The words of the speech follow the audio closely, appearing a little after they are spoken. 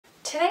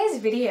Today's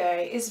video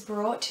is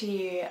brought to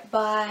you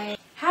by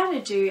how to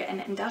do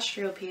an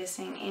industrial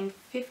piercing in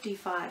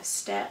 55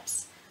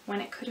 steps when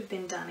it could have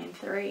been done in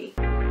 3.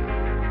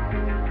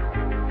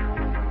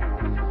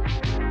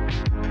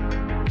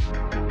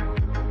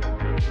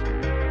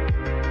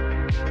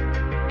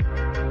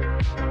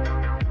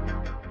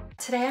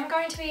 Today I'm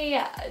going to be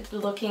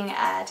looking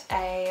at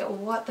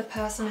what the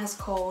person has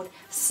called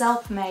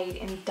self-made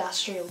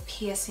industrial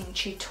piercing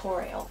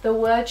tutorial. The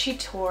word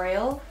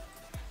tutorial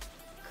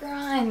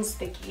grinds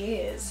the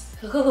gears.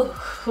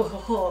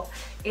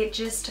 It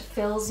just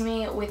fills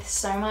me with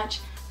so much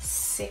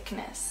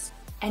sickness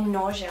and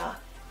nausea,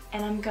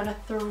 and I'm gonna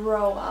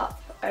throw up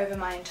over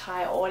my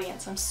entire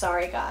audience. I'm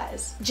sorry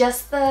guys.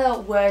 Just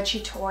the word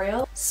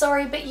tutorial.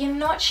 Sorry, but you're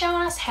not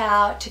showing us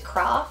how to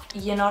craft.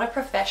 You're not a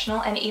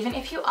professional, and even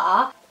if you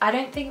are, I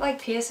don't think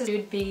like piercers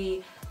should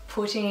be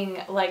putting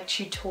like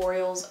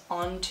tutorials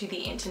onto the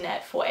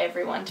internet for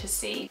everyone to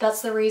see.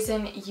 That's the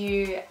reason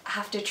you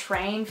have to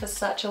train for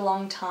such a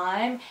long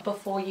time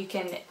before you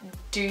can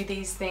do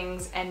these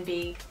things and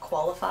be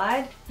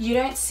qualified. You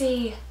don't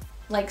see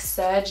like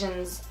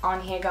surgeons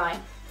on here going,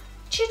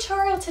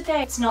 tutorial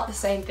today. It's not the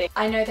same thing.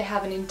 I know they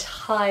have an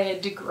entire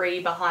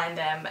degree behind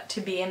them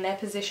to be in their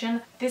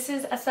position. This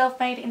is a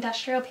self-made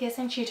industrial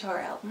piercing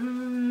tutorial.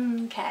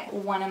 Okay.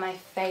 One of my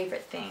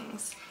favorite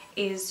things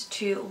is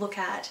to look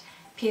at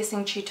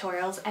piercing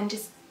tutorials and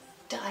just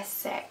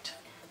dissect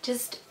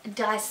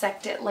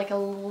it like a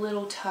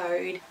little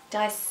toad.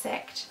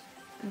 Dissect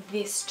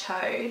this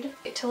toad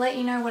to let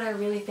you know what I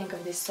really think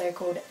of this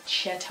so-called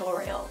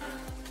tutorial.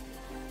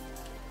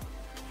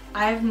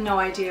 I have no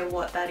idea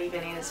what that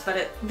even is, but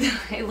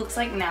it looks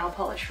like nail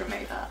polish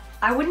remover.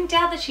 I wouldn't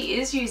doubt that she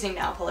is using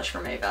nail polish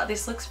remover.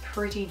 This looks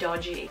pretty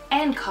dodgy.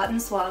 And cotton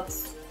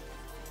swabs.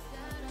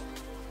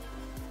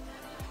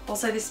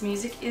 Also, this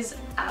music is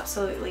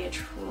absolutely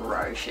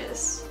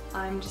atrocious.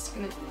 I'm just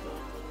gonna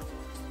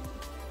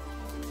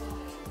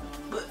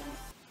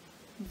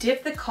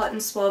dip the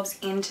cotton swabs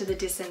into the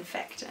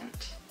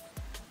disinfectant.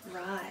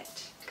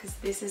 Right, because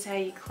this is how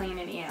you clean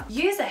an ear.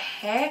 Use a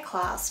hair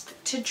clasp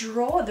to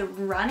draw the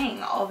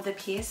running of the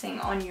piercing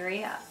on your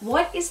ear.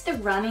 What is the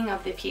running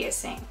of the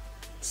piercing?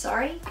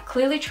 Sorry?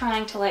 Clearly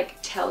trying to like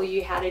tell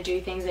you how to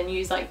do things and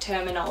use like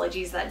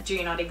terminologies that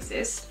do not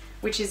exist,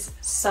 which is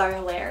so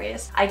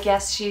hilarious. I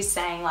guess she's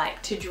saying like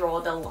to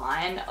draw the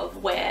line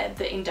of where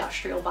the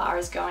industrial bar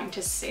is going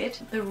to sit.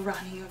 The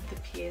running of the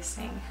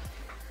piercing.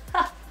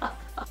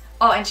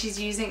 Oh, and she's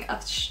using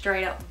a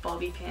straight up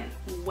bobby pin.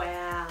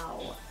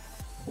 Wow.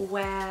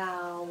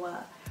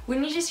 Wow.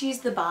 Wouldn't you just use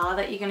the bar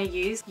that you're gonna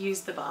use? Use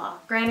the bar.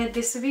 Granted,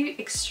 this would be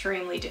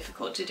extremely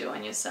difficult to do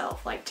on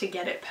yourself, like to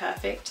get it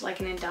perfect,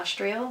 like an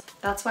industrial.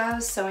 That's why I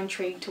was so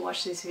intrigued to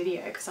watch this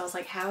video, because I was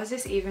like, how is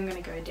this even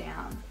gonna go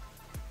down?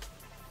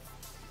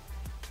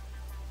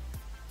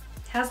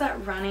 How's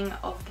that running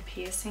of the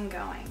piercing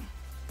going?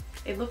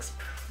 It looks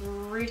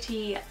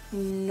pretty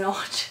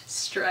not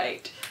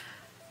straight.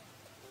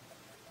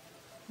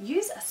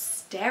 Use a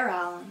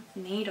sterile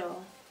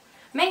needle.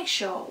 Make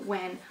sure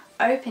when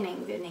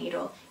opening the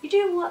needle, you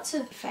do lots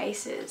of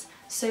faces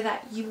so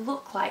that you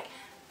look like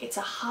it's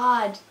a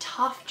hard,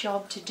 tough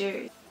job to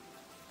do.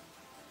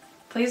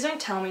 Please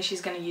don't tell me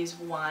she's going to use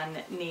one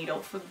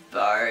needle for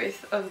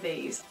both of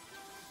these.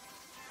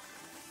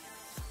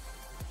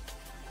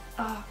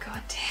 Oh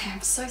god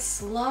damn, so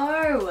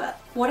slow.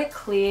 What a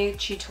clear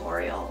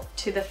tutorial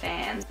to the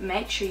fans.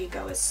 Make sure you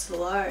go as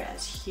slow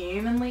as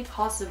humanly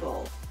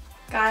possible.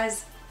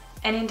 Guys,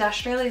 an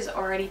industrial is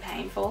already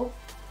painful.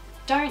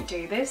 Don't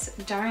do this.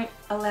 Don't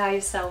allow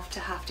yourself to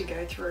have to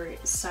go through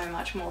so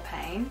much more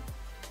pain.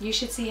 You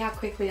should see how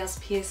quickly us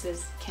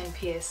piercers can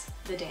pierce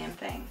the damn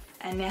thing.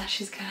 And now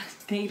she's got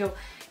a needle,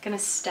 gonna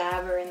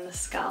stab her in the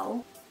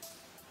skull.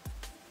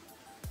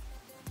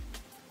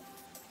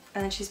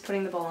 And then she's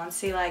putting the ball on.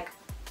 See, like,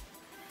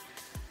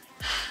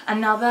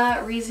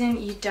 another reason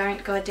you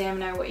don't goddamn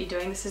know what you're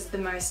doing. This is the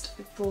most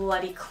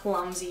bloody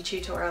clumsy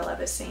tutorial I've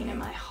ever seen in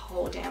my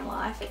whole damn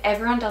life.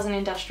 Everyone does an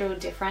industrial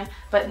different,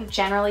 but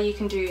generally you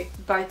can do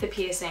both the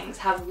piercings,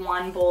 have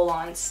one ball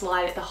on,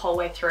 slide it the whole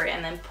way through,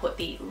 and then put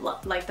the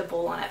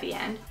ball on at the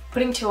end.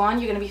 Putting 2 on,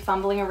 you're going to be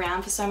fumbling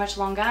around for so much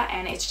longer,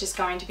 and it's just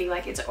going to be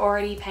like, it's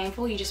already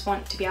painful. You just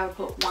want to be able to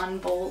put one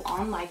ball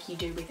on like you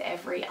do with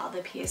every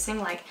other piercing.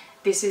 Like,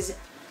 this is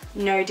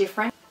no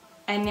different.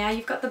 And now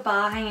you've got the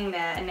bar hanging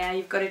there, and now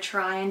you've got to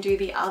try and do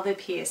the other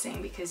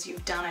piercing because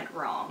you've done it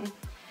wrong.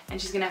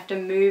 And she's gonna have to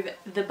move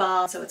the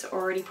bar so it's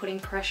already putting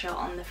pressure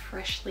on the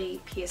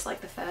freshly pierced,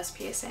 like the first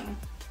piercing.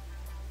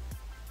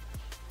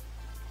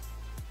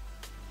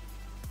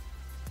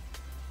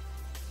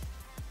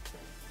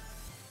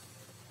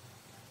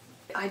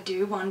 I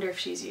do wonder if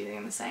she's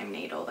using the same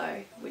needle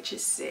though, which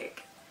is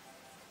sick,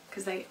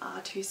 because they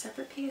are 2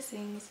 separate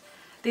piercings.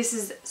 This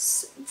is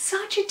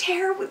such a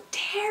terrible,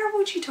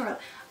 terrible tutorial.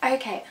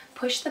 Okay,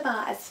 push the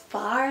bar as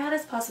far out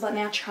as possible.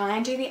 Now try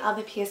and do the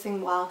other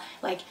piercing while,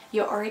 like,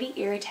 you're already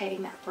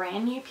irritating that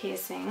brand new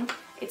piercing.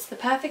 It's the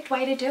perfect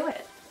way to do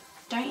it.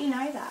 Don't you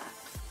know that?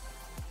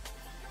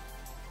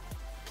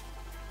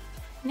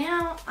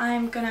 Now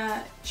I'm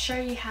gonna show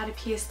you how to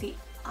pierce the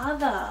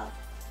other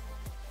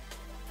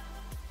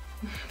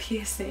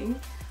piercing,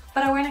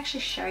 but I won't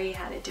actually show you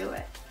how to do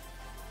it.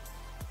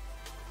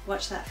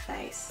 Watch that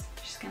face.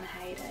 She's gonna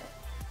hate it.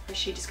 Or is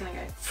she just gonna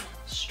go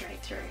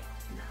straight through?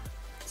 No,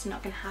 it's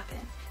not gonna happen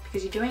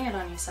because you're doing it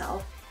on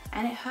yourself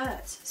and it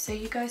hurts. So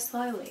you go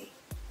slowly.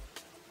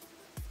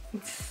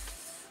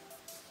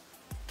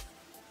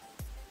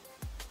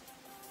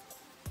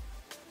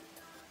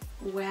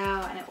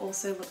 Wow, and it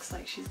also looks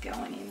like she's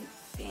going in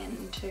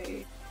thin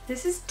too.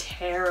 This is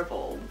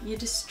terrible. You're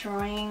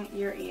destroying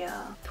your ear.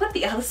 Put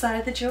the other side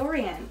of the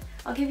jewelry in.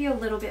 I'll give you a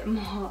little bit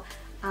more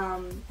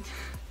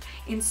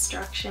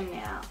instruction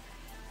now.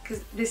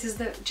 Because this is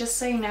the, just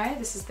so you know,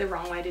 this is the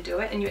wrong way to do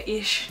it and your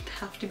ear shouldn't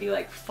have to be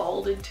like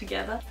folded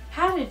together.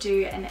 How to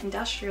do an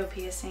industrial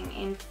piercing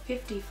in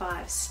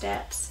 55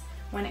 steps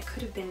when it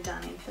could have been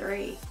done in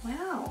 3.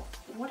 Wow,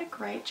 what a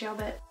great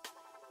job at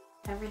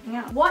everything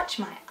else. Watch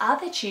my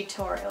other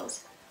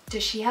tutorials.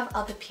 Does she have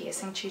other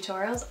piercing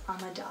tutorials?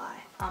 I'ma die.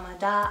 I'ma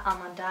die,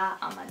 I'ma die,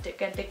 I'ma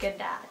dicka dicka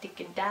da,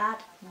 dicka da,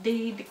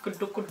 dee dicka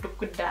dicka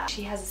dicka da.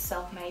 She has a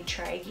self-made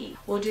trachea.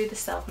 We'll do the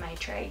self-made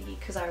trachea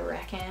because I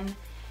reckon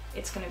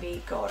it's gonna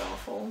be god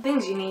awful.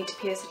 Things you need to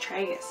pierce a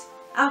tragus.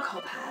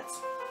 Alcohol pads.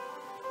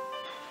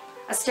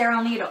 A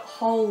sterile needle.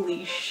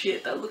 Holy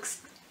shit, that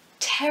looks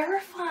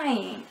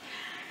terrifying.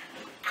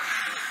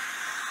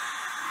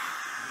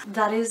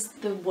 That is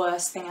the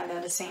worst thing I've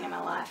ever seen in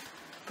my life.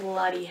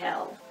 Bloody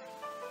hell.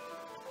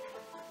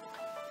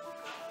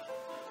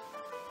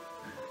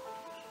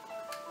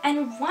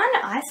 And 1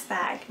 ice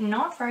bag,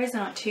 not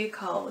frozen or too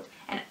cold,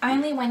 and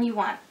only when you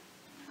want.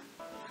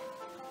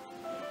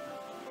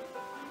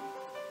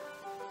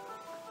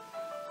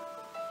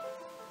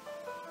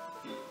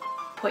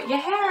 Put your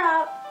hair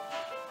up.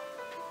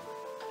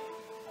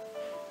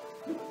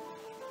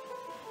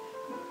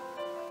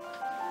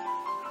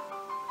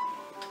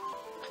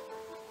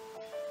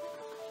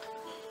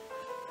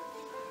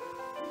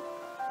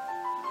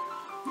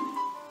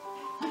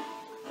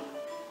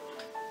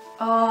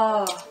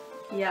 Oh,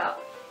 yeah.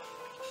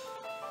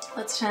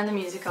 Let's turn the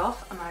music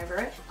off. I'm over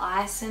it.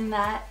 Icing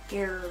that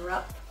ear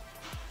up.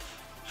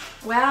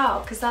 Wow,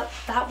 because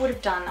that would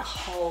have done a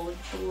whole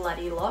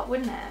bloody lot,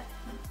 wouldn't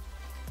it?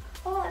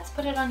 Well, let's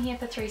put it on here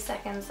for 3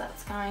 seconds.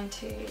 That's going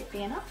to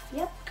be enough.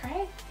 Yep,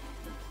 great.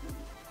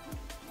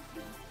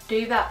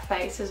 Do that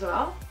face as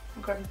well.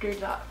 I've got to do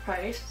that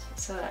face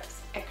so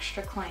that's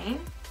extra clean.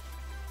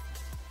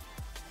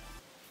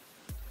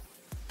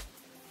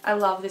 I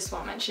love this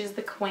woman. She's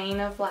the queen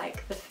of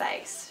like the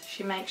face.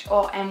 She makes,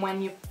 oh, and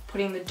when you're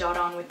putting the dot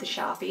on with the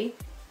Sharpie,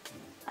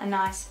 a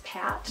nice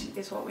pout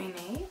is what we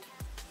need.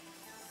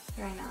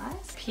 Very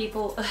nice.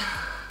 People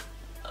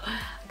are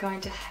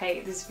going to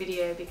hate this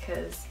video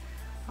because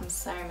I'm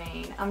so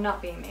mean. I'm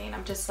not being mean.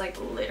 I'm just like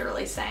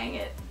literally saying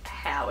it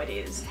how it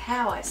is,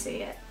 how I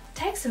see it.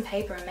 Take some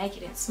paper and make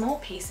it in small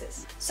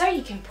pieces so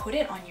you can put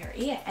it on your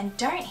ear and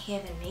don't hear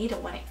the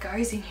needle when it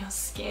goes in your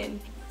skin.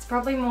 It's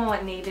probably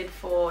more needed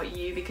for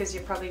you because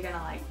you're probably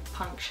gonna like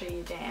puncture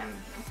your damn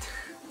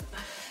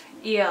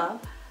ear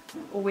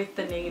with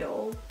the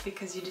needle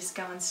because you're just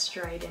going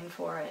straight in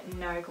for it.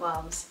 No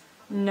gloves,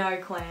 no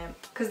clamp,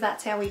 because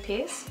that's how we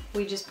pierce.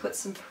 We just put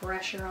some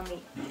pressure on the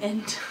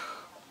end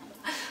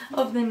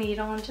of the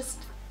needle and just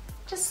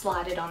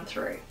slide it on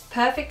through.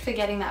 Perfect for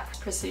getting that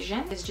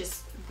precision is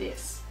just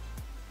this.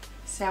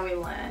 This is how we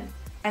learn.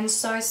 And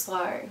so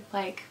slow.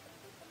 Like,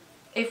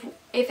 if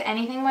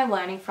anything we're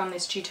learning from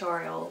this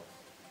tutorial,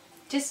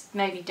 just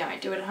maybe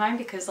don't do it at home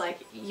because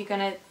like you're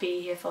gonna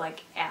be here for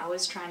like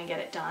hours trying to get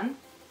it done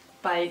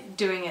by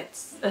doing it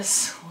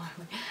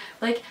slowly.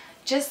 Like,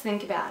 just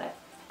think about it.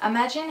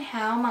 Imagine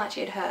how much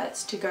it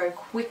hurts to go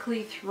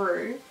quickly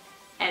through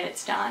and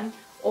it's done,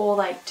 or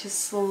like to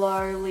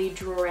slowly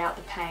draw out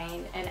the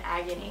pain and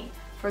agony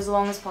for as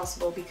long as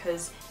possible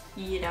because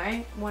you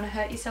don't want to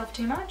hurt yourself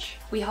too much.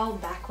 We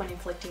hold back when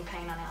inflicting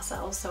pain on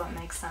ourselves, so it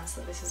makes sense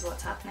that this is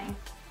what's happening.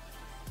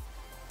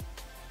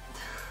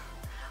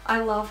 I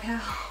love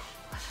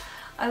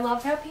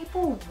how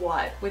people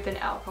wipe with an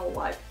alcohol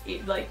wipe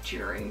like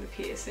during the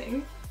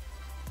piercing.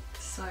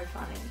 So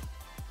funny.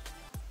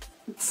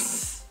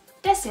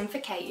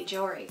 Disinfectate your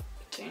jewelry.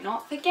 Do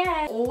not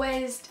forget,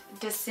 always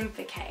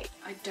disinfectate.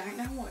 I don't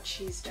know what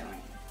she's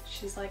doing.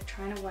 She's like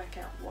trying to work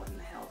out what in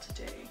the hell to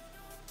do.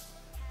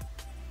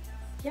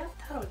 Yep,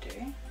 that'll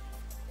do.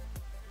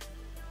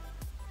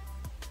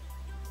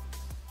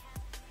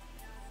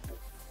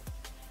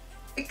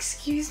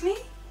 Excuse me?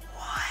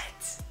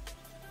 What?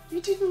 You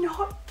did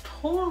not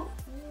pull.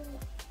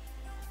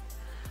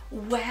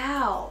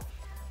 Wow.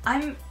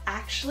 I'm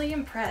actually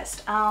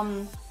impressed.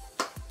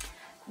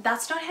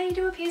 That's not how you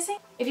do a piercing.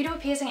 If you do a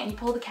piercing and you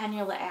pull the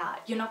cannula out,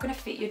 you're not gonna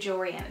fit your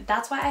jewelry in.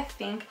 That's why I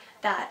think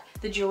that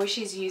the jewelry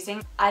she's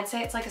using, I'd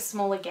say it's like a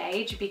smaller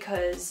gauge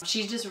because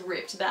she's just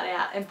ripped that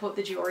out and put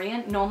the jewelry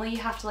in. Normally you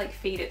have to like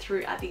feed it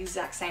through at the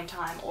exact same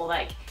time or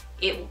like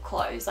it will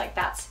close. Like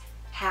that's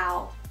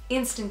how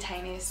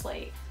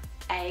instantaneously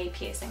a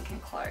piercing can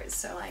close.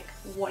 So like,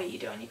 what are you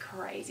doing, you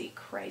crazy,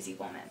 crazy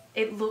woman?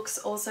 It looks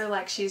also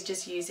like she's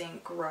just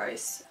using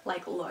gross,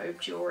 like lobe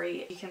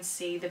jewelry. You can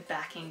see the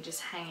backing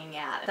just hanging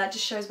out. That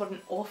just shows what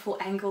an awful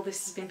angle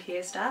this has been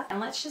pierced at. And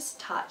let's just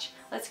touch.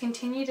 Let's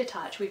continue to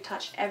touch. We've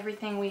touched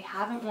everything. We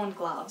haven't worn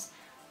gloves.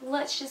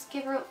 Let's just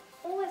give her a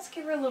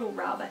little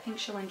rub. I think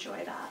she'll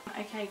enjoy that.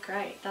 Okay,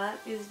 great. That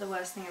is the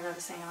worst thing I've ever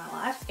seen in my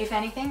life. If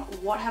anything,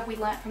 what have we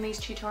learnt from these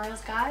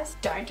tutorials, guys?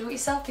 Don't do it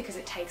yourself because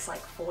it takes like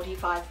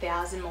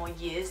 45,000 more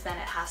years than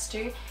it has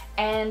to.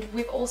 And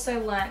we've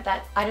also learnt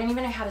that, I don't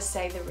even know how to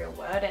say the real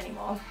word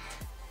anymore.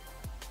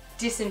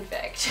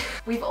 Disinfect.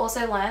 We've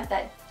also learnt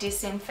that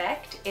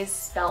disinfect is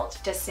spelt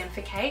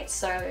disinfecate,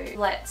 so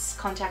let's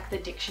contact the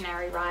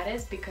dictionary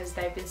writers because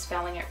they've been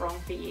spelling it wrong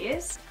for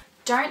years.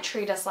 Don't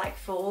treat us like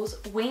fools.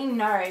 We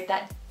know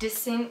that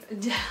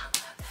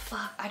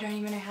fuck, I don't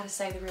even know how to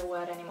say the real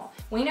word anymore.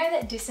 We know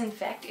that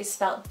disinfect is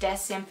spelled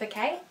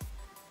disinfecate.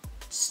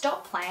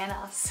 Stop playing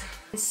us.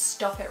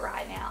 Stop it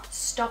right now.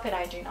 Stop it,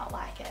 I do not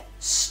like it.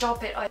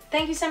 Stop it.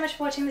 Thank you so much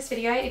for watching this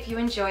video. If you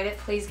enjoyed it,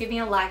 please give me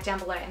a like down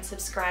below and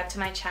subscribe to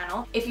my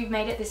channel. If you've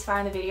made it this far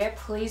in the video,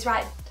 please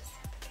write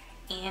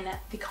in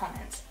the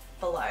comments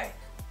below.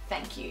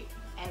 Thank you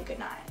and good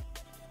night.